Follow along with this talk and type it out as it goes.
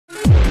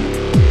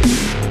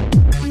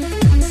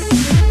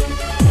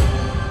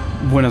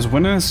Buenas,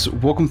 buenas.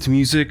 Welcome to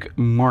Music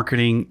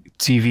Marketing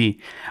TV.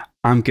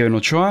 I'm Kevin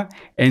Ochoa,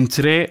 and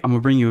today I'm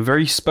gonna bring you a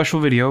very special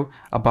video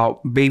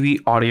about Baby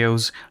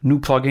Audio's new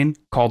plugin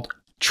called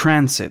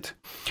Transit.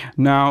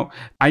 Now,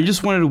 I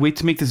just wanted to wait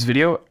to make this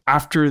video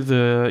after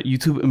the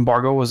YouTube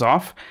embargo was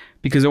off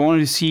because I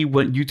wanted to see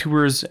what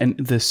YouTubers and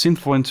the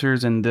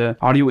synthfluencers and the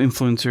audio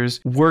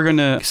influencers were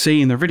gonna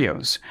say in their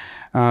videos.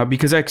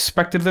 Because I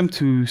expected them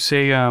to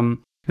say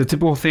the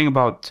typical thing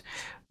about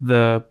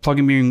the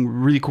plugin being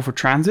really cool for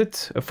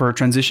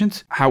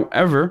transitions.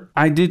 However,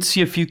 I did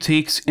see a few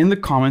takes in the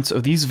comments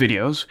of these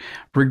videos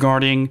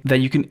regarding that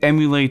you can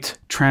emulate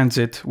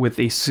Transit with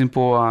a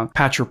simple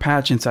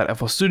patch inside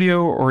FL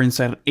Studio or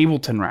inside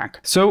Ableton Rack.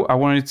 So I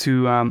wanted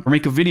to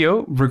make a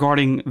video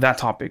regarding that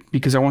topic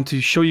because I want to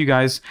show you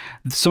guys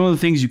some of the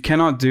things you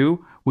cannot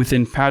do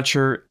within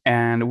Patcher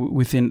and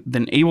within the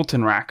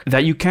Ableton Rack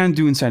that you can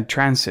do inside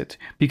Transit,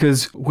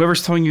 because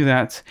whoever's telling you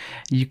that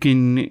you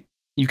can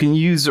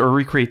use or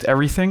recreate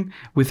everything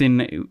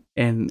within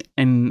an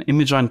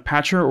image on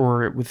Patcher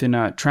or within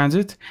a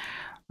Transit,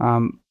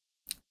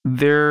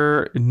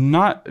 they're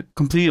not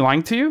completely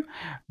lying to you,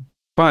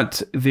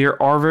 but they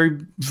are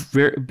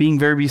being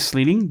very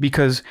misleading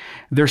because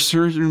there's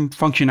certain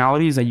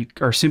functionalities that you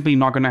are simply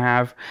not going to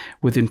have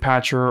within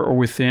Patcher or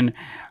within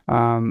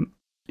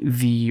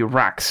the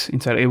racks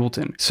inside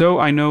Ableton. So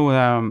I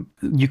know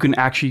you can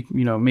actually,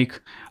 make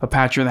a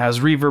patcher that has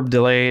reverb,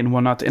 delay, and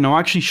whatnot, and I'll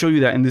actually show you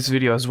that in this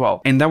video as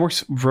well. And that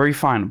works very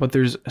fine, but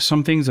there's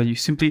some things that you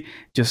simply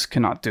just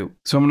cannot do.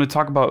 So I'm going to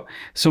talk about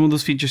some of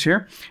those features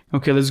here.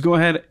 Okay, let's go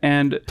ahead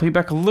and play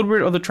back a little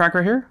bit of the track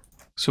right here.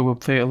 So we'll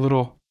play a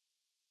little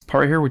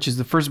part right here, which is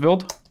the first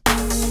build.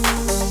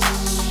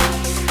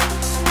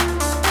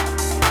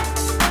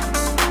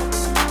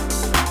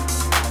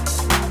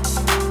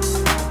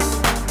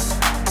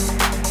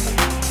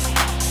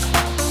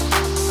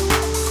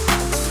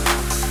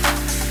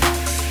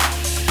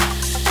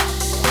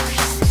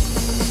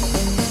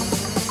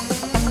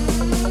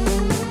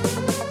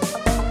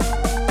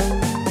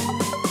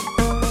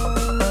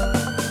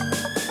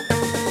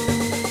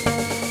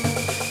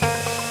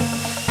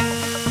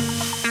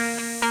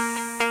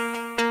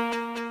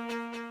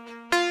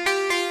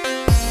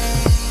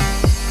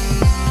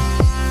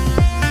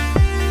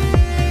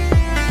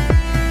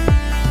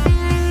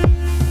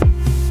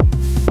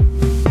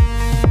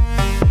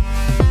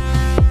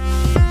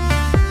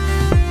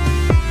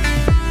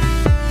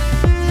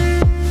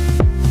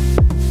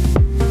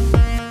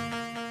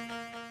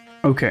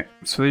 Okay,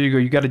 so there you go.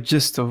 You got a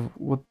gist of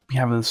what we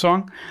have in the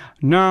song.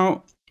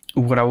 Now,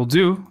 what I will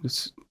do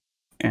is,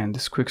 and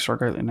this quick start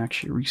guide and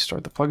actually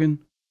restart the plugin.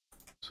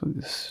 So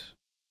this,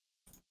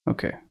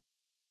 okay.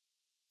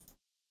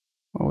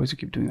 Always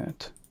keep doing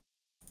that.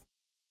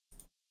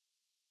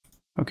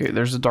 Okay,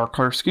 there's the dark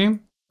color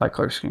scheme, light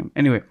color scheme.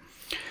 Anyway,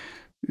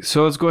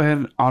 so let's go ahead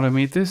and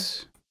automate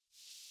this.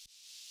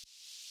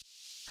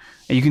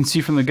 And you can see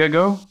from the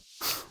get-go,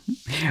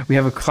 we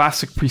have a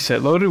classic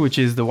preset loaded, which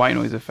is the white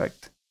noise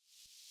effect.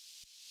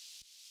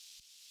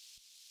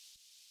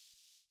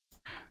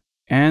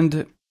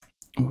 And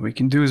what we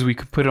can do is we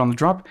could put it on the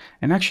drop,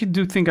 and actually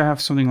do think I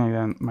have something like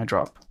that in my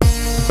drop.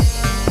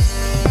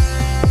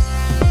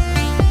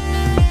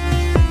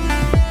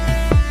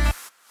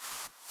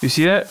 You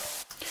see that?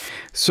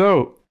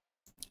 So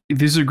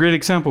this is a great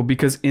example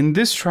because in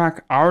this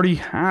track, I already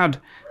had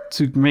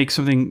to make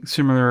something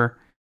similar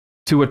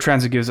to what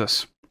Transit gives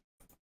us.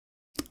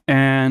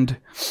 And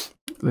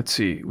let's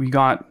see, we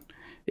got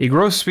a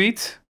gross speed,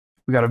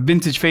 we got a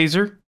vintage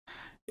phaser,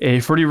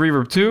 a 40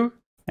 reverb 2,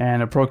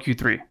 and a Pro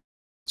Q3.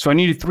 So I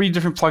needed 4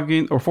 different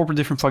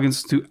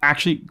plugins to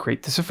actually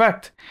create this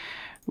effect.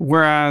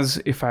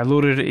 Whereas if I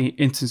loaded an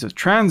instance of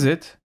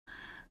Transit,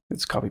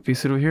 let's copy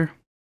paste it over here.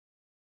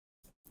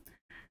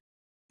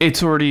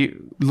 It's already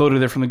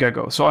loaded there from the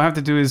get-go. So all I have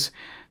to do is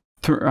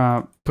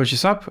push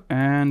this up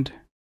and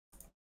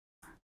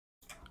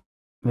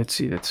let's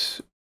see,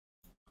 let's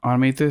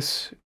automate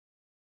this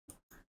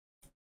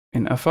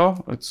in FL.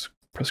 Let's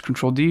press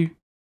Control D.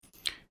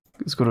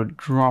 Let's go to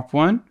drop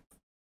 1.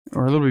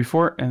 Or a little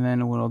before, and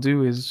then what I'll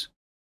do is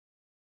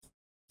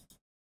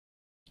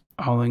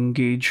I'll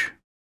engage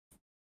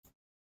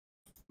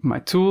my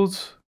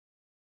tools.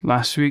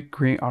 Last week,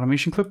 create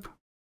automation clip,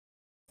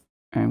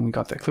 and we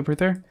got that clip right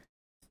there.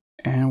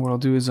 And what I'll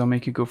do is I'll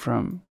make it go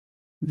from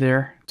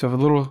there to have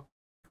a little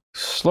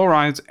slow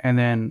rise and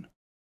then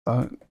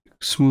a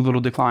smooth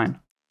little decline.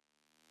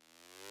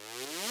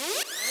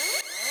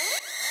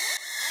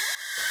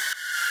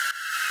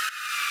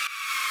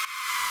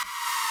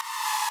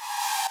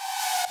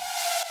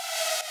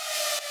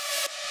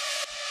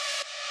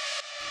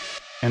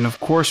 And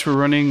of course, we're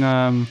running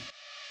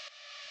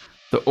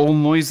the old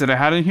noise that I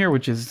had in here,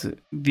 which is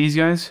these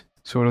guys.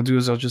 So what I'll do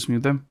is I'll just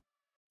mute them.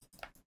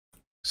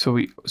 So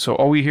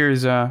all we hear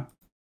is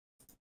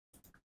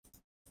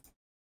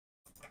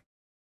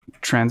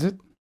Transit.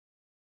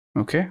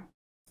 Okay.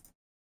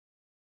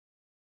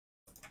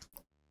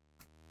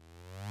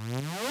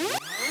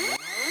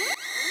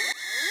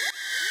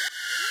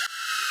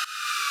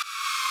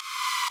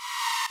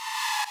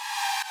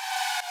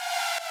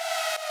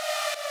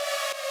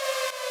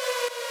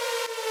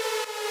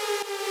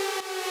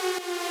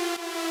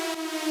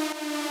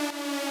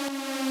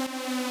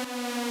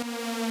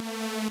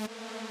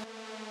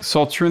 So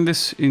I'll turn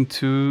this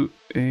into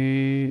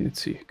a,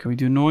 let's see, can we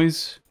do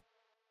noise?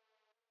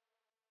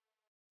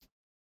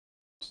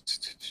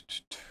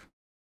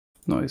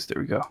 Noise,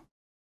 there we go.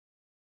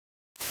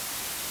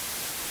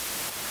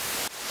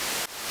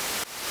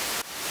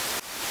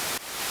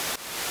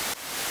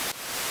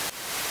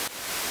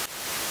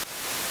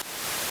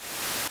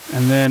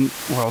 And then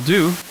what I'll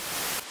do,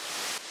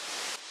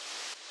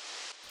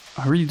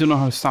 I really don't know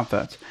how to stop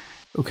that.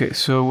 Okay,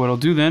 so what I'll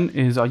do then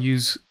is I'll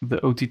use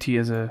the OTT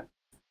as a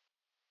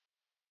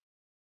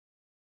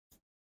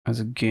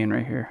gain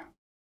right here.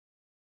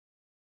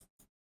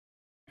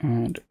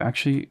 And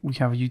actually we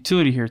have a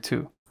utility here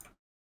too.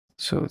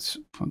 So let's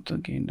put the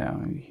gain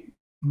down, maybe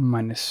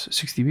minus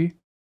 6 dB.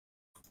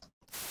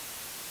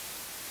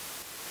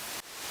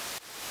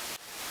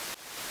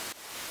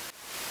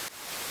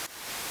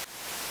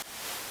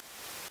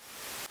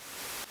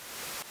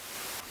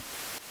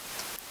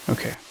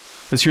 Okay,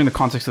 let's hear in the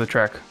context of the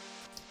track.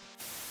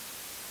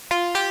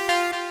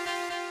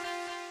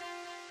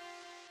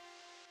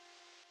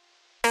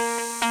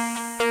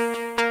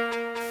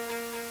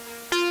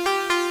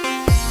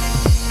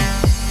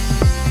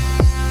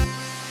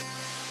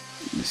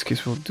 In this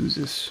case, we'll do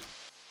this.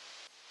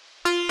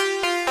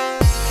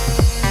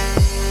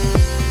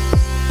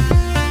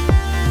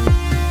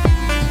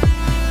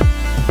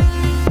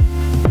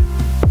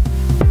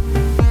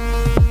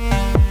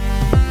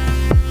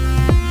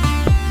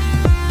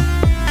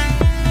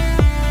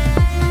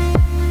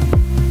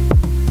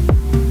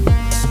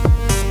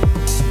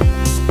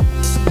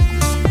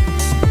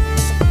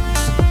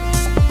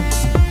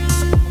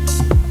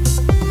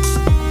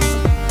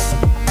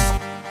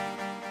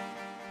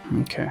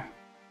 Okay,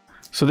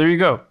 so there you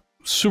go.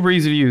 Super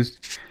easy to use.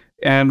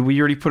 And we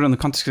already put it in the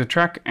context of the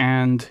track.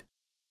 And,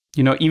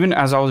 you know, even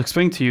as I was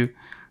explaining to you,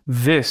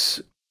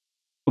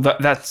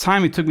 that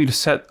time it took me to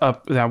set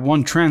up that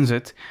one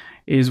transit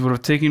is would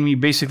have taken me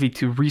basically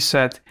to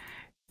reset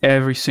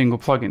every single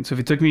plugin. So if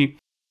it took me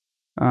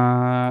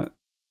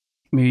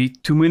maybe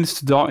 2 minutes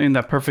to dial in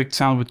that perfect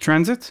sound with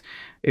transit,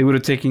 it would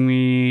have taken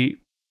me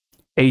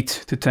 8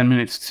 to 10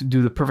 minutes to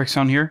do the perfect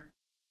sound here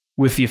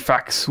with the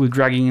effects, with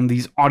dragging in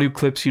these audio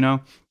clips, you know.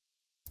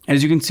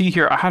 As you can see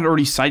here, I had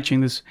already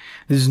sidechained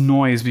this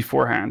noise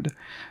beforehand.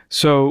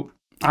 So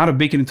I had to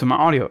bake it into my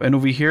audio. And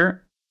over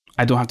here,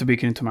 I don't have to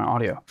bake it into my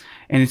audio.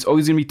 And it's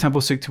always going to be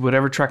tempo sync to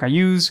whatever track I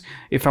use.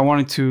 If I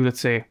wanted to,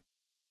 let's say,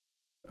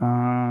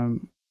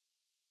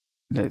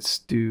 let's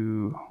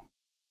do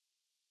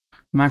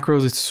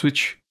macros. Let's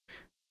switch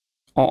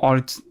all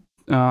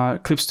audio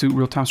clips to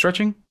real-time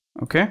stretching.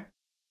 Okay.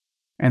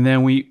 And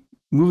then we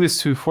move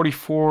this to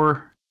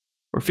 44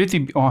 or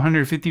 50 or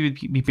 150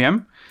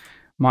 BPM.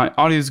 My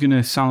audio is going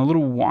to sound a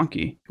little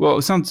wonky. Well,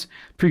 it sounds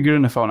pretty good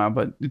in the phone now,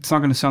 but it's not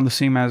going to sound the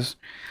same as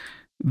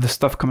the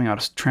stuff coming out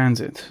of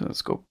transit. So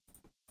let's go.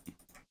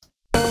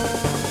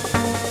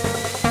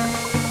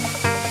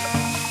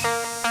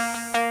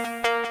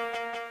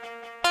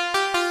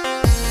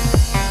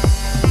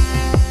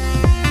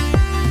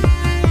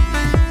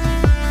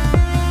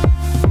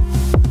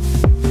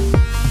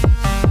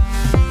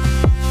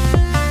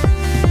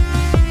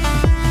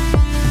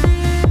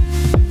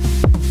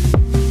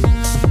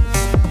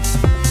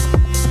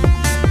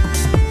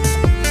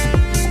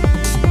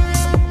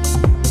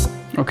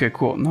 Okay,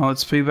 cool. Now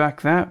let's play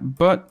back that,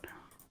 but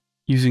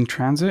using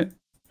transit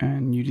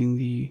and using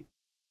the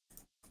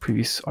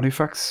previous audio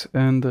effects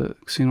and the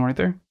scene right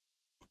there.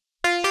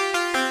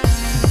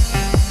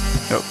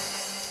 Oh.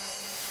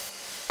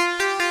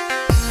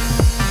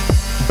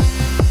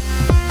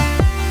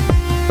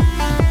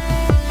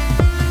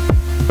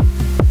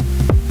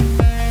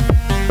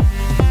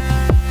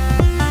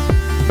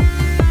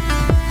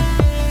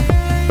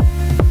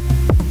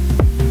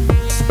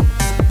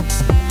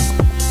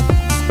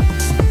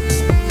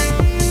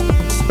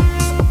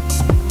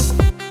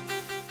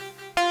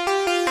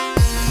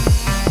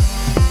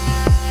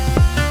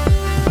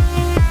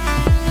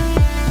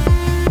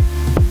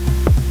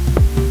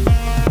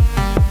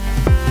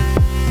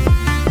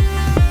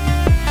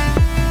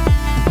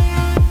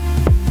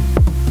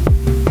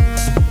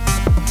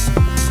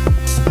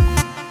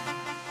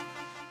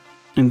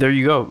 And there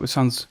you go. It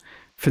sounds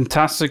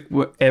fantastic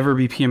whatever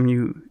BPM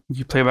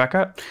you play back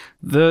at.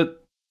 The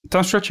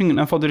time stretching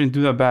in FL didn't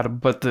do that bad,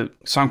 but the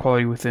sound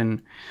quality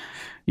within,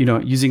 you know,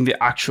 using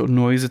the actual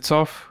noise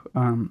itself,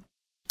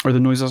 or the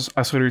noise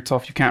isolator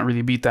itself, you can't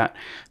really beat that.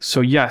 So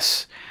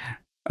yes,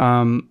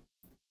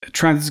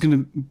 Transit is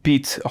going to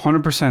beat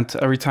 100%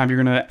 every time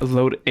you're going to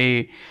load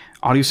a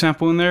audio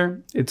sample in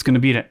there. It's going to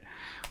beat it.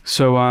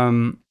 So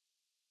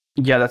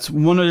yeah, that's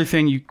one other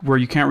thing where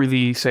you can't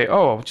really say,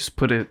 oh, I'll just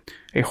put a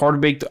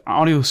hard-baked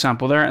audio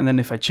sample there, and then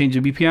if I change the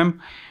BPM,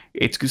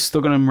 it's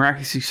still going to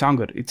miraculously sound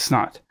good. It's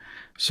not.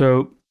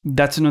 So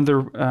that's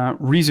another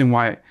reason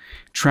why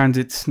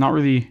Transit's not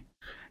really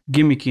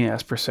gimmicky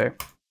as per se.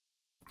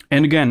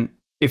 And again,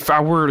 if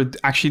I were to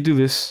actually do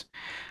this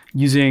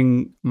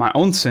using my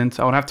own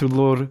synth, I would have to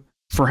load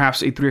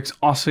perhaps a 3x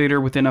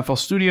oscillator within FL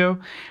Studio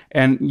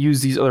and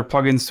use these other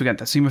plugins to get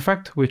that same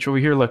effect, which over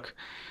here, look,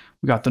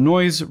 We got the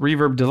noise,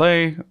 reverb,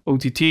 delay,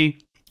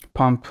 OTT,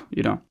 pump,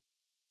 you know.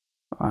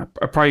 I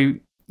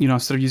probably, you know,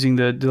 instead of using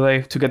the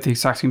delay to get the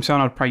exact same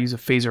sound, I'd probably use a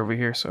phaser over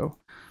here. So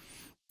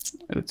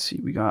let's see,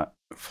 we got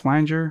a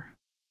flanger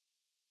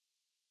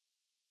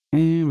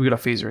and we got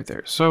a phaser right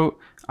there. So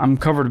I'm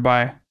covered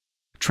by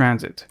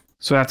transit.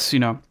 So that's, you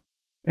know,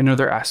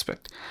 another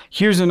aspect.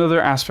 Here's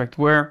another aspect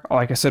where,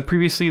 like I said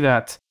previously,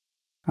 that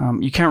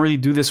you can't really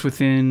do this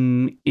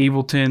within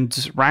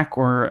Ableton's Rack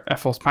or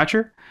FL's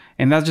Patcher.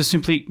 And that's just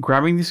simply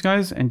grabbing these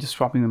guys and just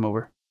swapping them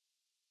over.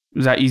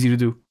 It's that easy to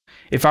do.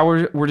 If I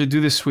were to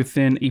do this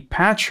within a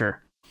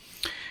patcher,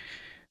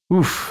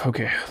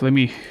 okay, let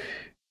me,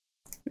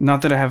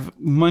 not that I have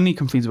many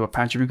complaints about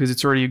patcher because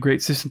it's already a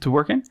great system to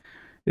work in.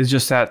 It's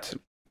just that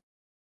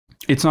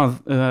it's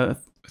not a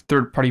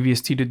third-party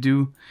VST to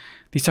do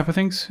these type of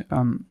things.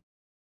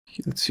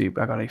 Let's see,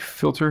 I got a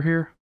filter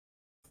here.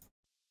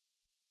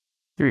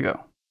 Here we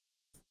go.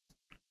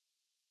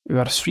 We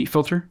got a sweet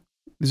filter.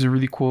 This is a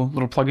really cool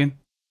little plugin.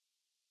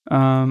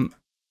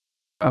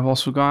 I've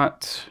also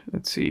got,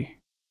 let's see,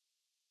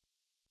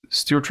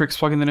 Stereo Tricks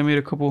plugin that I made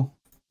a couple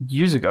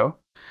years ago.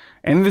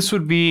 And this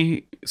would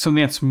be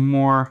something that's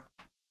more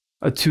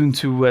attuned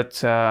to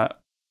what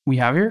we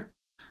have here.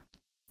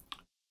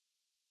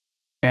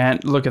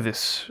 And look at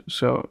this.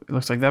 So it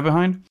looks like that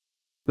behind.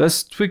 Let's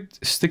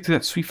stick to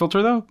that sweet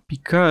filter though,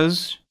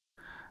 because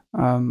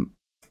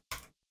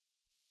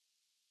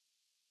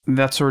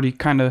that's already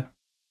kind of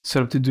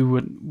set up to do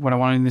what I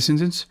want in this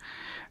instance.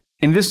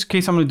 In this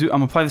case, I'm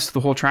gonna apply this to the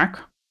whole track.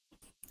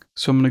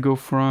 So I'm gonna go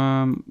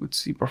from, let's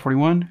see, bar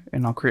 41,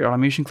 and I'll create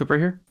automation clip right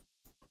here.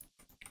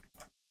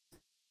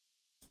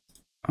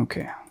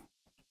 Okay.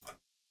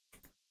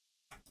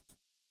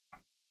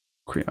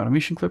 Create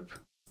automation clip.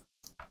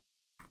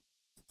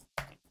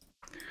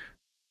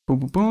 Boom,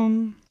 boom,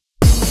 boom.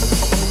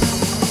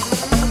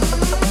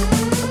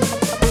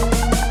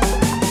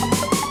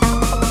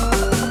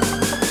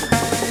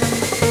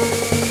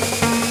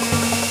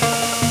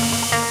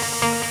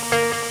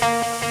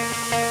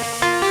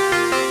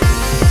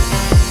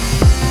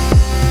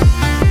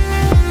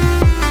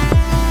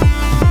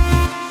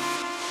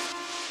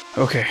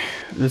 Okay,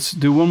 let's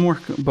do one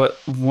more, but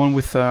one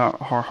with a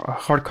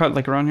hard cut,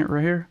 like around here,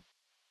 right here.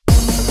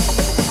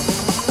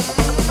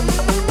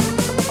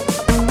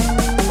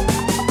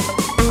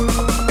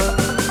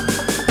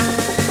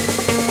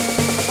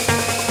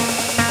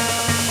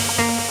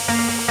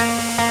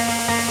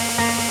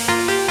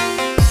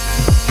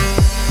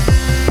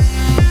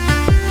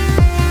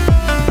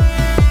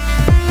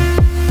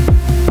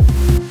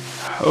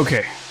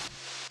 Okay,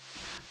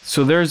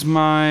 so there's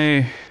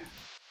my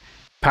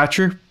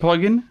patcher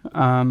plugin.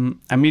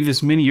 I made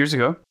this many years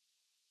ago.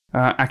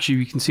 Actually,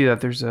 you can see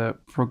that there's a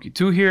Pro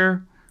EQ2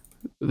 here.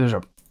 There's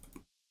a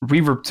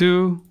Reverb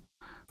 2.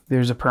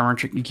 There's a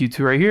parametric EQ2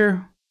 right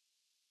here.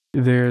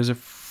 There's a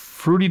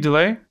Fruity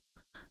delay.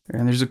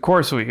 And there's a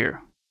chorus over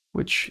here,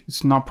 which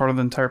is not part of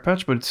the entire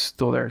patch, but it's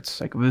still there.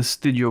 It's like a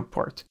vestigial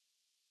part.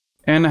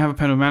 And I have a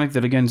Panomatic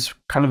that, again, is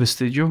kind of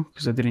vestigial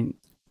because I didn't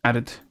add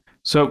it.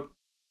 So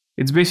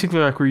it's basically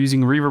like we're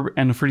using reverb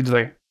and a Fruity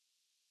delay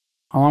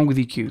along with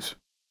EQs.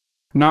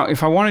 Now,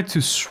 if I wanted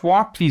to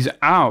swap these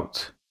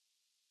out,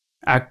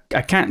 I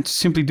can't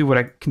simply do what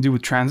I can do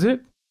with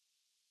transit.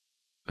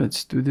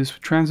 Let's do this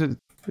with transit.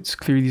 Let's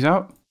clear these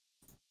out.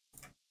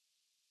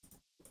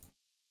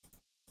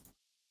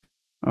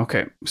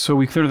 Okay, so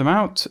we clear them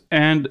out.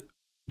 And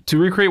to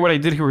recreate what I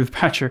did here with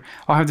Patcher,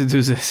 all I have to do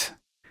is this.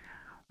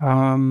 We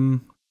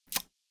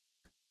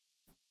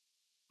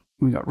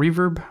got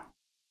reverb.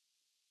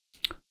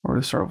 Or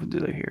let's start with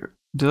delay here.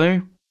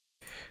 Delay,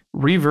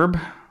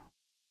 reverb.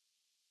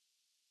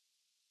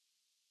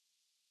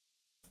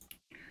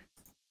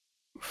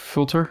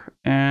 Filter,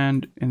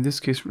 and in this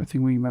case, I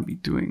think we might be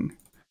doing,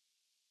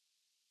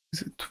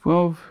 is it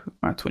 12?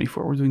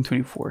 24. We're doing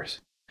 24s.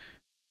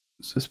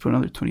 So let's put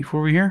another 24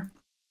 over here.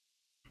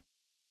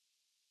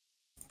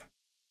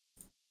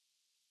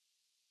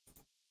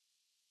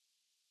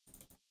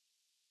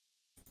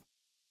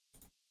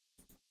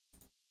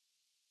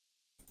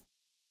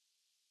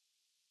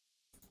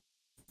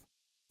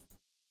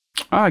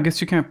 I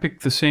guess you can't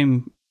pick the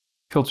same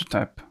filter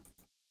type.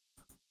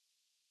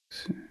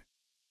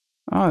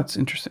 Oh, that's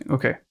interesting.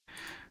 Okay.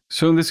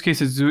 So in this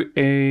case, we'll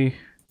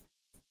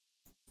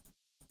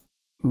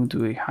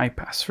do a high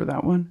pass for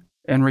that one.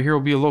 And right here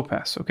will be a low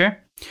pass, okay?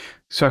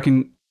 So I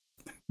can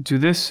do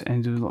this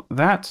and do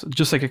that,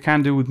 just like I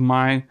can do with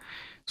my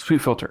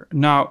sweet filter.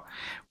 Now,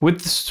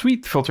 with the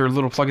sweet filter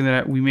little plugin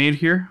that we made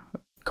here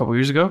a couple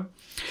years ago,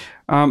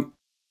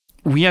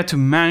 we had to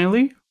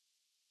manually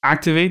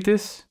activate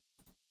this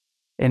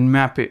and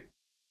map it,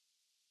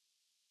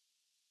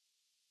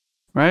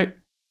 right?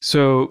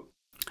 So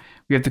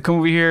we have to come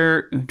over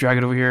here, drag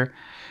it over here,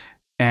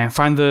 and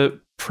find the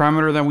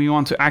parameter that we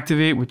want to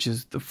activate, which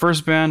is the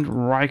first band,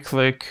 right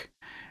click,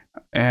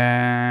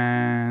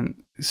 and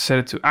set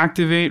it to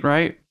activate,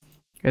 right?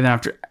 And then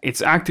after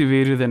it's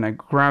activated, then I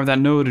grab that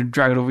node and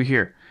drag it over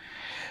here.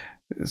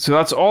 So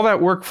that's all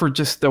that work for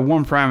just the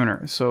one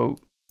parameter. So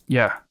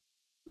yeah,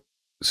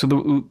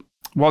 So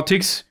while it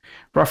takes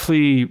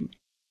roughly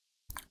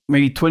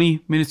maybe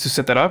 20 minutes to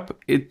set that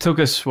up, it took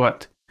us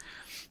what,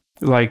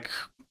 like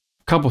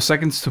a couple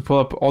seconds to pull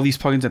up all these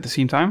plugins at the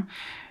same time.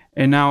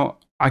 And now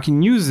I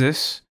can use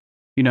this,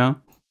 you know,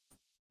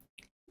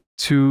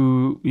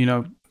 to, you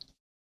know,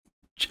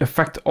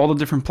 affect all the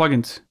different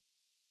plugins.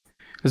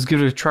 Let's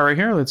give it a try right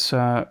here. Let's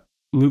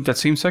loop that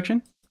same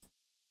section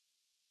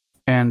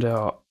and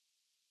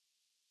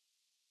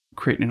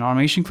create an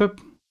automation clip.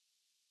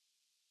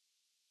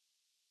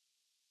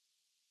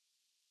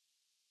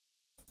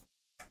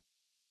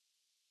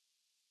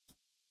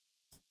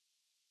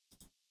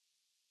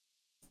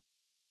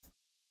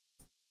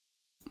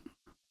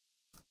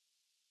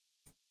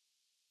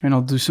 And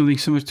I'll do something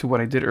similar to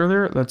what I did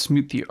earlier. Let's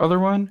mute the other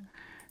one,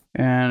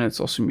 and let's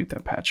also mute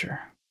that patcher.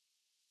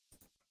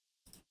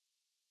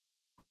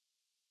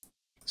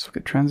 Let's look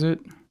at transit.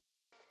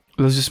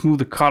 Let's just move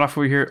the cutoff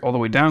over here all the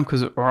way down,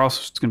 because or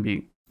else it's going to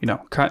be, you know,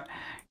 cut.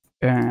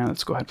 And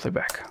let's go ahead and play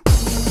back.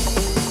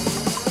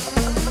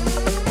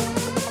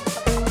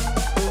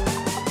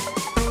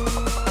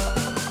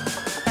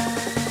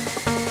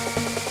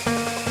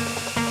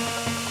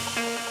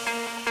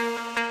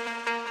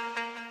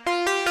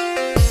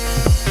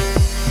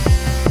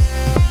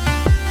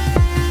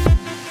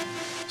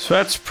 So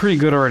that's pretty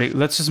good already.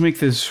 Let's just make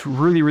this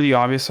really, really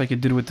obvious like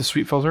it did with the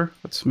sweep filter.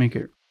 Let's make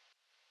it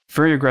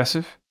very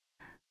aggressive.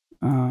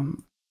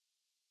 And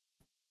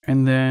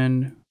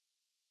then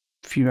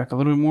feedback a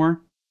little bit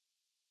more.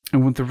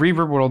 And with the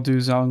reverb, what I'll do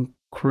is I'll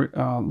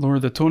lower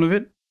the tone of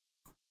it.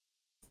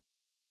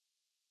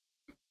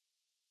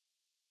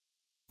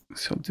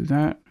 So I'll do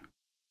that.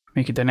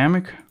 Make it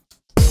dynamic.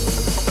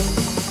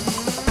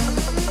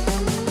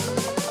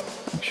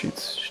 Actually, it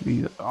should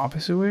be the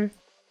opposite way.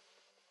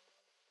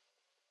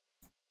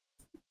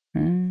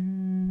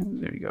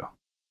 And there you go.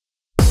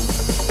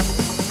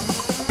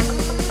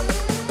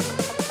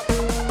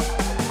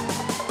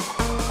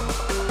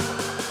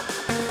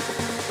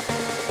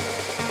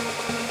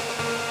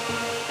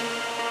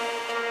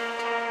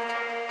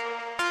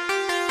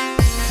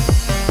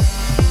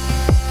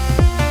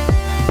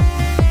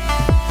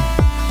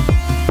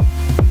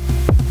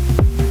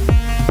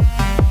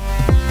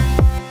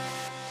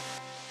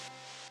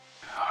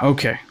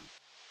 Okay,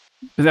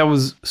 that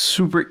was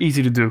super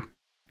easy to do.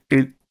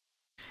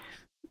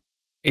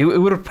 It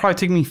would have probably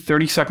taken me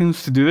 30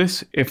 seconds to do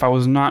this if I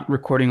was not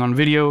recording on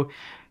video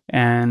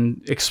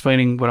and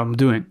explaining what I'm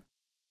doing.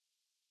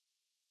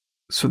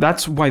 So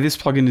that's why this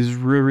plugin is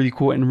really, really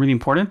cool and really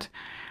important.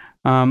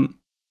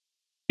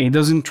 It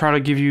doesn't try to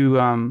give you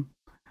a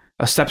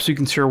step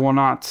sequencer or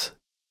whatnot,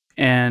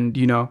 and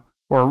you know,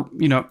 or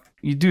you know,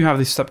 you do have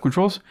these step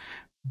controls,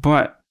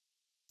 but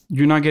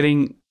you're not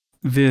getting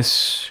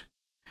this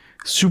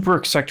super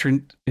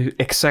eccentric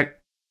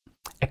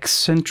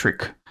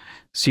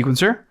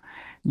sequencer.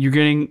 You're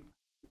getting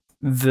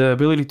the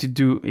ability to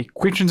do a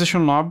quick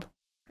transition knob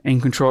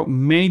and control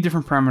many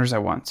different parameters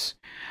at once.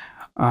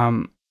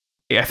 I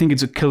think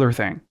it's a killer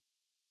thing.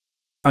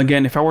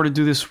 Again, if I were to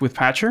do this with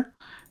Patcher,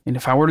 and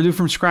if I were to do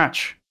from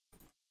scratch,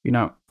 you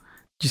know,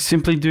 just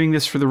simply doing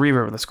this for the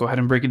reverb, let's go ahead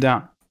and break it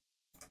down.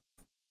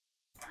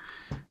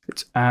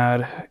 Let's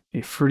add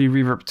a fruity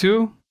reverb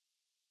 2.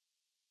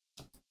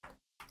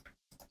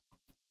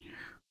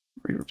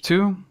 Reverb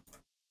 2.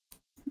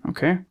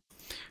 Okay.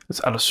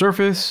 Let's add a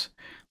surface.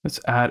 Let's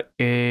add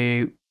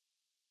a,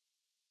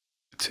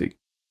 let's see,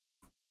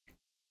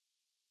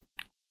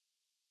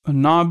 a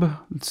knob.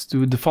 Let's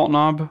do a default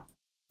knob.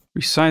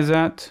 Resize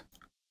that.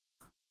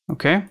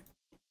 Okay.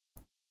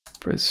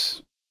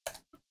 Press,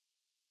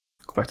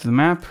 go back to the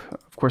map.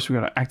 Of course, we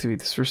gotta activate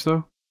this first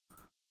though.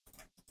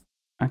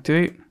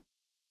 Activate.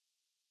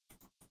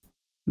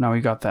 Now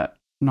we got that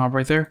knob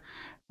right there.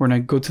 We're gonna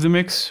go to the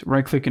mix,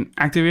 right click and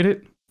activate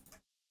it.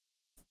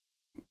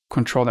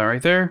 Control that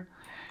right there.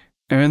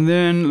 And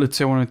then let's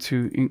say I wanted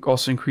to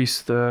also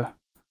increase the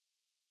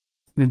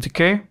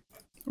decay.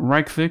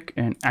 Right click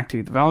and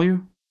activate the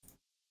value.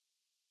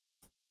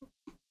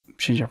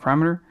 Change our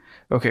parameter.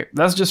 Okay,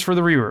 that's just for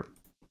the reverb.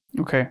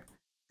 Okay,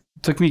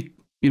 it took me,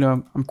 you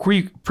know, I'm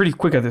pretty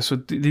quick at this, so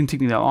it didn't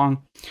take me that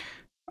long.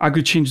 I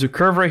could change the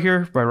curve right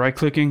here by right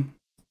clicking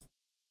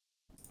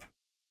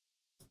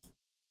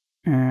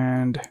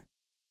and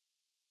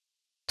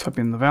type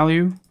in the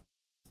value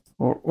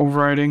or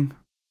overriding.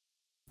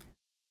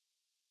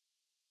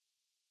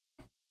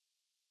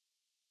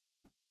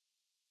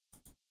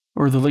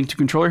 Or the link to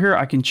controller here,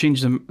 I can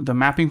change the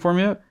mapping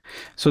formula.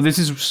 So this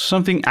is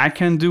something I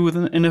can do with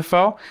an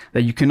NFL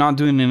that you cannot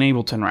do in an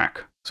Ableton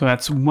Rack. So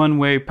that's one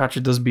way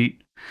Patcher does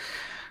beat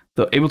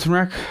the Ableton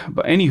Rack.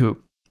 But anywho,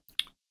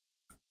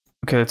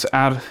 okay, let's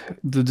add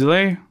the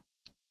delay.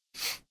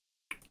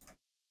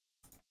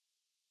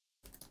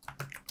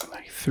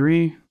 Like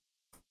 3.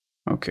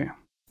 Okay.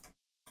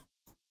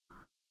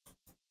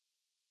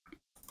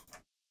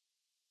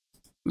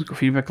 Let's go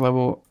feedback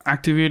level,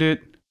 activate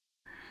it.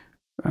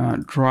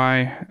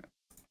 Dry,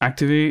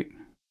 activate,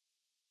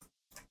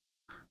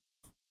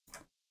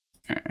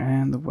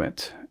 and the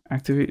wet,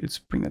 activate. Let's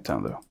bring that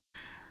down though.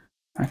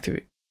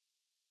 Activate.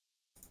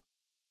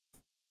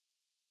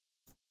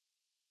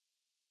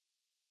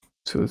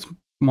 So let's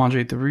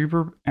modulate the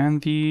reverb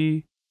and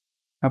the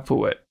output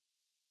width.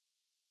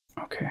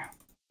 Okay.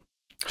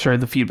 Sorry,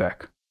 the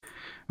feedback.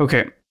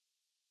 Okay.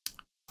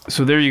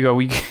 So there you go.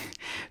 We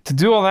to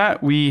do all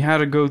that, we had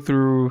to go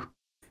through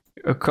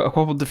a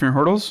couple different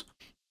hurdles.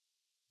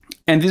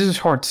 And this is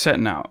hard to set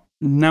now.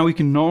 Now we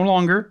can no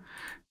longer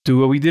do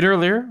what we did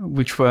earlier,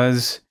 which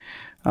was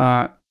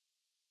go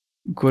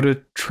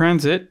to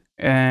transit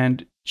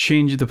and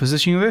change the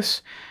positioning of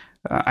this.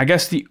 I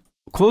guess the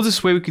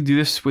closest way we could do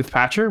this with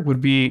Patcher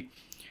would be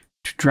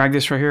to drag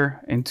this right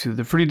here into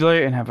the fruity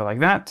delay and have it like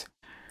that.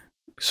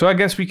 So I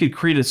guess we could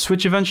create a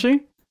switch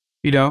eventually,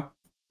 you know,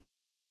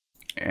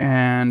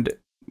 and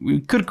we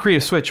could create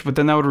a switch, but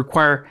then that would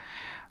require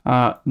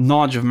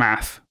knowledge of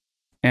math,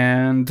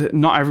 and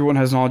not everyone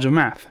has knowledge of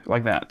math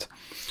like that.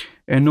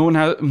 And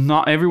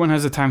not everyone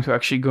has the time to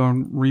actually go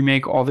and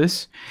remake all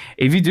this.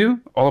 If you do,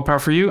 all the power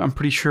for you. I'm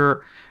pretty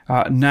sure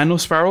Nano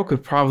Spiral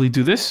could probably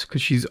do this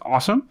because she's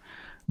awesome,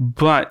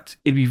 but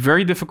it'd be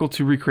very difficult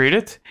to recreate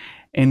it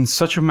in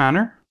such a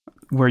manner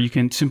where you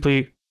can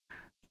simply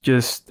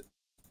just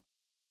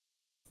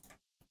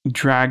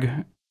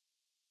drag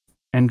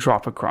and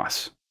drop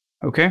across.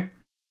 Okay.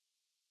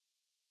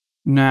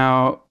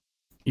 Now,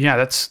 yeah,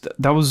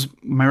 that was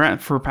my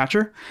rant for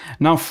Patcher.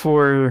 Now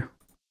for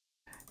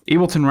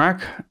Ableton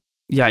Rack,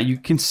 yeah, you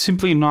can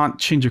simply not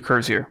change the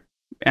curves here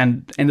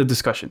and end the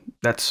discussion.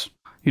 That's,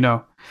 you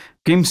know,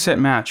 game set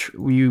match.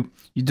 You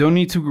don't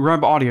need to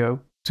grab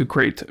audio to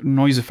create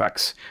noise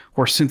effects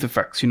or synth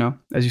effects, you know,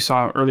 as you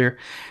saw earlier.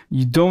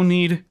 You don't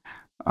need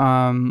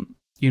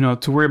you know,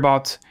 to worry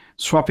about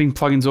swapping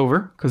plugins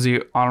over because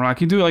they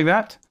automatically do it like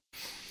that.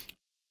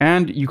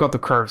 And you got the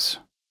curves,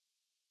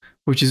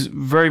 which is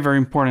very, very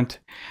important.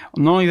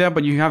 Not only that,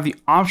 but you have the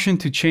option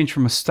to change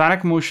from a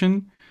static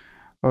motion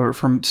or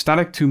from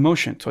static to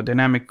motion to a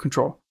dynamic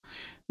control.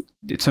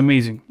 It's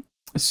amazing.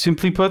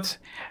 Simply put,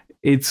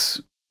 it's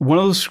one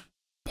of those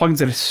plugins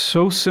that is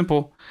so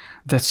simple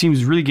that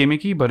seems really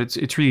gimmicky, but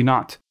it's really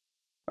not.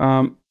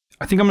 I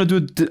think I'm gonna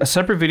do a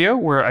separate video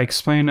where I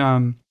explain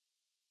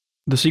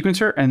the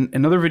sequencer, and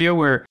another video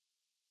where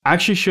I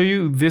actually show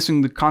you this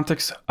in the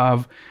context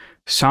of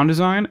sound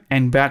design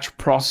and batch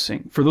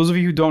processing. For those of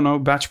you who don't know,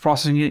 batch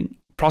processing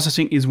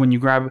is when you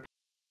grab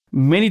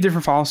many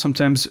different files,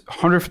 sometimes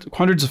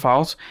hundreds of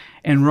files,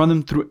 and run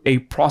them through a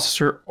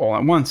processor all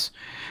at once.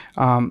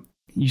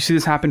 You see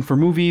this happen for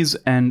movies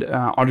and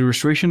audio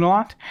restoration a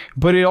lot,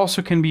 but it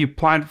also can be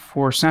applied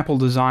for sample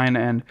design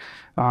and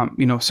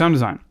you know, sound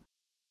design.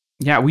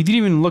 Yeah, we didn't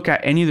even look at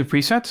any of the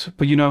presets,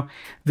 but you know,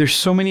 there's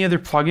so many other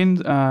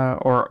plugins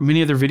or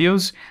many other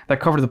videos that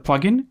cover the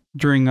plugin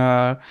during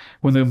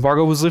when the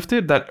embargo was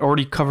lifted that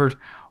already covered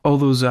all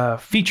those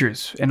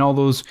features and all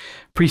those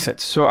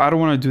presets. So I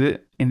don't want to do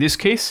it in this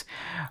case.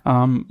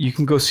 You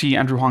can go see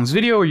Andrew Hong's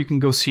video, or you can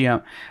go see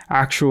an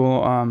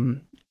actual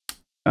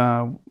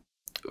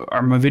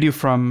a video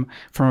from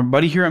a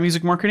buddy here at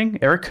Music Marketing,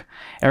 Eric.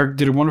 Eric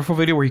did a wonderful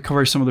video where he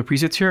covers some of the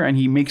presets here, and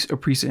he makes a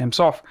preset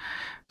himself.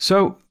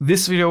 So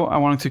this video I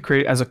wanted to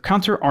create as a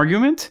counter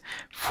argument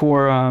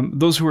for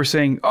those who are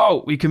saying,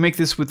 oh, we can make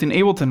this with an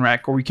Ableton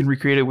Rack, or we can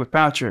recreate it with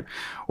Patcher,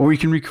 or we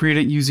can recreate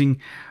it using,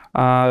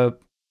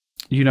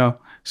 you know,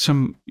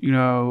 some, you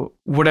know,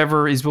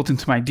 whatever is built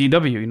into my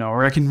DAW, you know,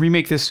 or I can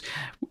remake this,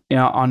 you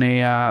know, on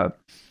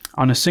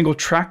a single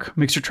track,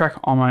 mixer track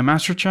on my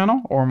master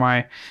channel or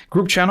my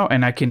group channel,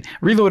 and I can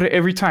reload it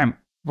every time.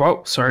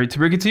 Well, sorry to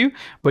break it to you,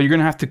 but you're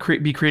gonna have to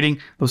be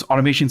creating those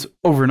automations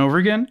over and over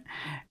again.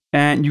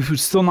 And you should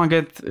still not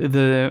get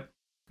the,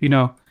 you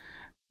know,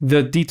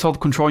 the detailed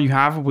control you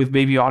have with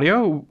Baby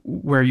Audio,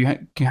 where you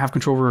can have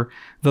control over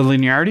the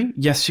linearity.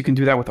 Yes, you can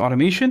do that with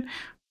automation,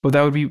 but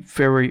that would be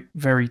very,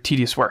 very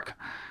tedious work.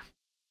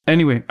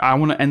 Anyway, I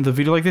want to end the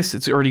video like this.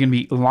 It's already going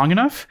to be long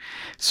enough.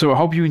 So I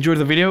hope you enjoyed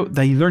the video,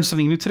 that you learned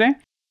something new today.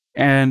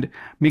 And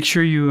make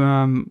sure you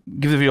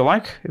give the video a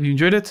like if you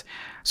enjoyed it.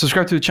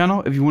 Subscribe to the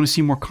channel if you want to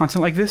see more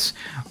content like this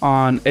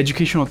on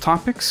educational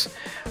topics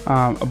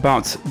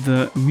about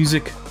the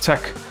music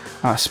tech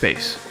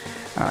space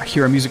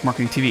here on Music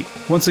Marketing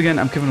TV. Once again,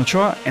 I'm Kevin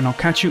Ochoa, and I'll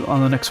catch you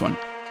on the next one.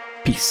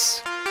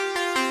 Peace.